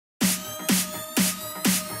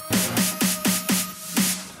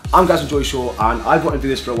I'm guys from GShore, and I've wanted to do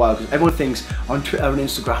this for a while because everyone thinks on Twitter and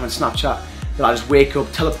Instagram and Snapchat that I just wake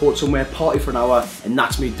up, teleport somewhere, party for an hour, and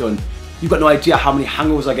that's me done. You've got no idea how many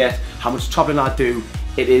hangovers I get, how much travelling I do.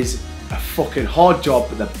 It is a fucking hard job,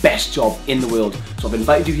 but the best job in the world. So I've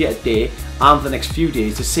invited you here today and for the next few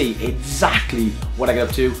days to see exactly what I get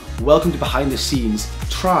up to. Welcome to behind the scenes.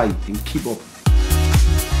 Try and keep up.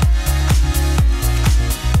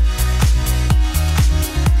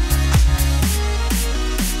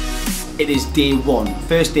 It is day one.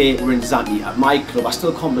 First day we're in Zante at my club. I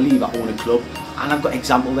still can't believe I own a club. And I've got an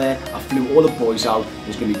example there. I flew all the boys out.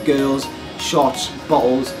 There's gonna be girls, shots,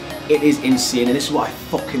 bottles. It is insane and this is what I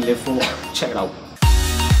fucking live for. Check it out.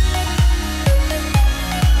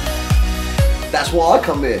 That's why I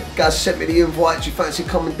come here. Gaz sent me the invite. Do you fancy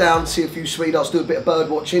coming down, see a few sweethearts, do a bit of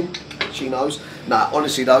bird watching? She knows. Nah,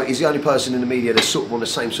 honestly though, he's the only person in the media that's sort of on the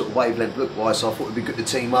same sort of wavelength look-wise, so I thought it'd be good to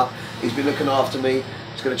team up. He's been looking after me.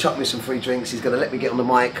 He's going to chuck me some free drinks. He's going to let me get on the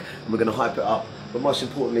mic and we're going to hype it up. But most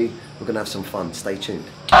importantly, we're going to have some fun. Stay tuned.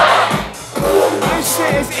 This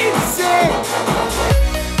shit is insane!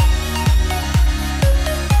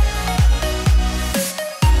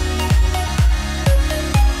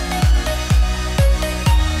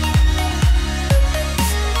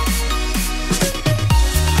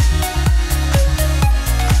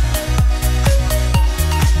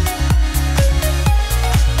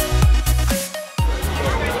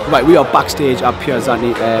 Right, we are backstage at Pure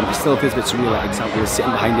Zante. It still feels a bit surreal, like example,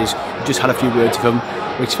 sitting behind us. We just had a few words with him,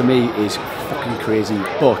 which for me is fucking crazy.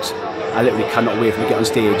 But I literally cannot wait for him to get on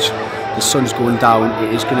stage. The sun's going down,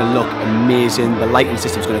 it is going to look amazing. The lighting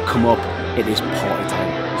system's going to come up. It is party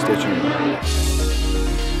time. Stay tuned.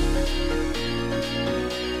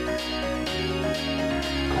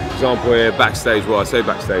 For example, here backstage, well I say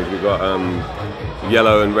backstage, we've got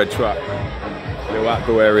yellow and red truck. Little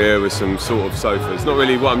outdoor area with some sort of sofas. Not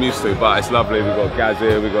really what I'm used to, but it's lovely. We've got Gaz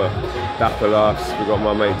here, we've got Dapper Laughs, we've got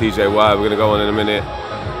my mate DJ Y, we're going to go on in a minute.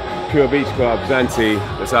 Pure Beach Club, Zante,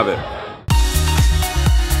 let's have it.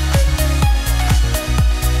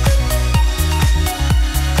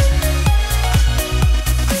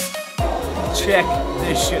 Check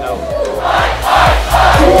this shit out.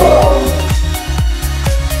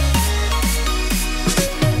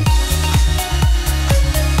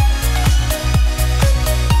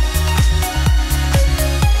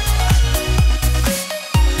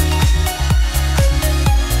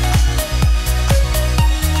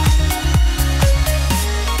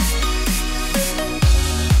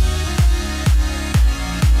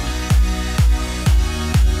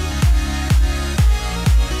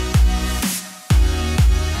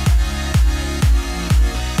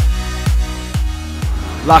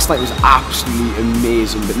 Last night was absolutely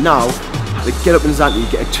amazing, but now we get up in Zante,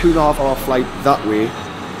 get a 2.5 hour flight that way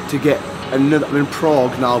to get another. I'm in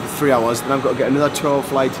Prague now for 3 hours, and I've got to get another 2-hour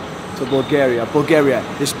flight to Bulgaria. Bulgaria,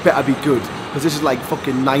 this better be good because this is like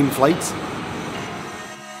fucking 9 flights.